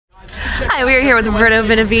Hi, we are here with Roberto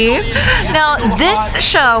Benabib. Now, this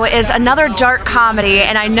show is another dark comedy,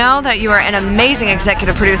 and I know that you are an amazing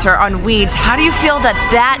executive producer on Weeds. How do you feel that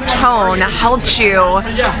that tone helped you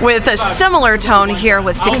with a similar tone here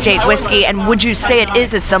with 68 Whiskey, and would you say it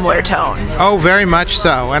is a similar tone? Oh, very much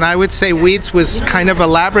so. And I would say Weeds was kind of a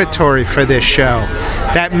laboratory for this show.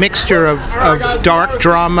 That mixture of dark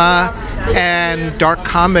drama and dark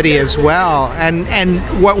comedy as well. And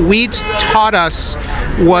what Weeds taught us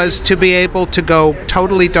was to be able to go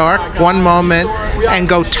totally dark one moment and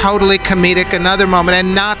go totally comedic another moment,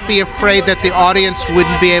 and not be afraid that the audience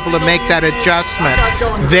wouldn't be able to make that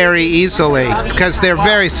adjustment very easily, because they're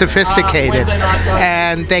very sophisticated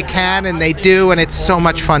and they can and they do, and it's so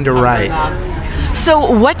much fun to write.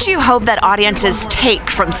 So what do you hope that audiences take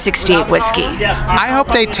from 68 Whiskey? I hope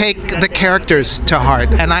they take the characters to heart,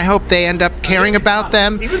 and I hope they end up caring about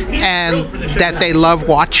them, and that they love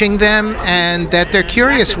watching them, and that they're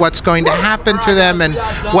curious what's going to happen to them and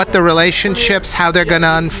what the relationships, how they're going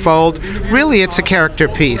to unfold. Really, it's a character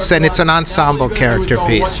piece, and it's an ensemble character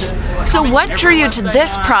piece. So what drew you to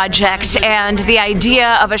this project and the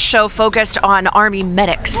idea of a show focused on Army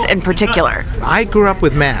medics in particular? I grew up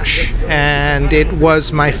with MASH, and it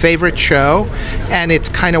was my favorite show, and it's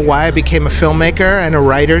kind of why I became a filmmaker and a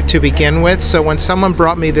writer to begin with. So when someone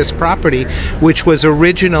brought me this property, which was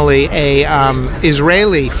originally a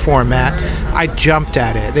Israeli format, I jumped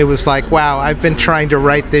at it. It was like, wow, I've been trying to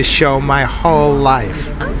write this show my whole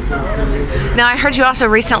life. Now, I heard you also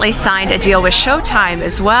recently signed a deal with Showtime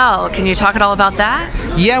as well. Can you talk at all about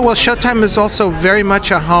that? Yeah, well, Showtime is also very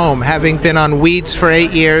much a home, having been on Weeds for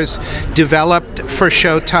 8 years, developed for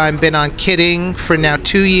Showtime, been on Kidding for now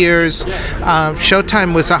 2 years.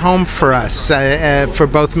 Showtime was a home for us, for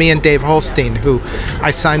both me and Dave Holstein, who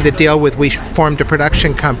I signed the deal with. We formed a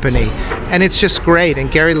production company, and it's just great.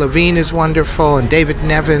 And Gary Levine is wonderful, and David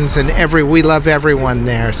Nevins, and we love everyone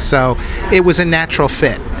there. So it was a natural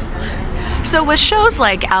fit. So with shows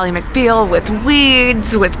like Ally McBeal, with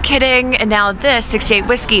Weeds, with Kidding, and now this, 68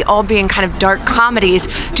 Whiskey, all being kind of dark comedies,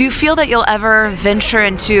 do you feel that you'll ever venture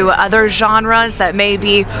into other genres that may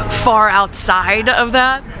be far outside of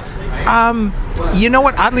that? You know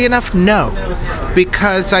what, oddly enough, no.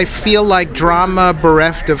 Because I feel like drama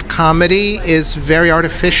bereft of comedy is very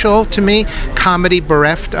artificial to me. Comedy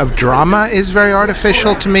bereft of drama is very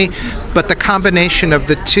artificial to me. But the combination of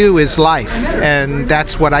the two is life. And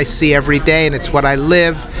that's what I see every day, and it's what I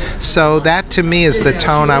live. So that, to me, is the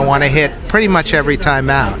tone I want to hit pretty much every time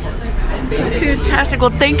out. Fantastic.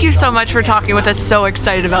 Well, thank you so much for talking with us. So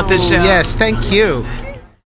excited about this show. Yes, thank you.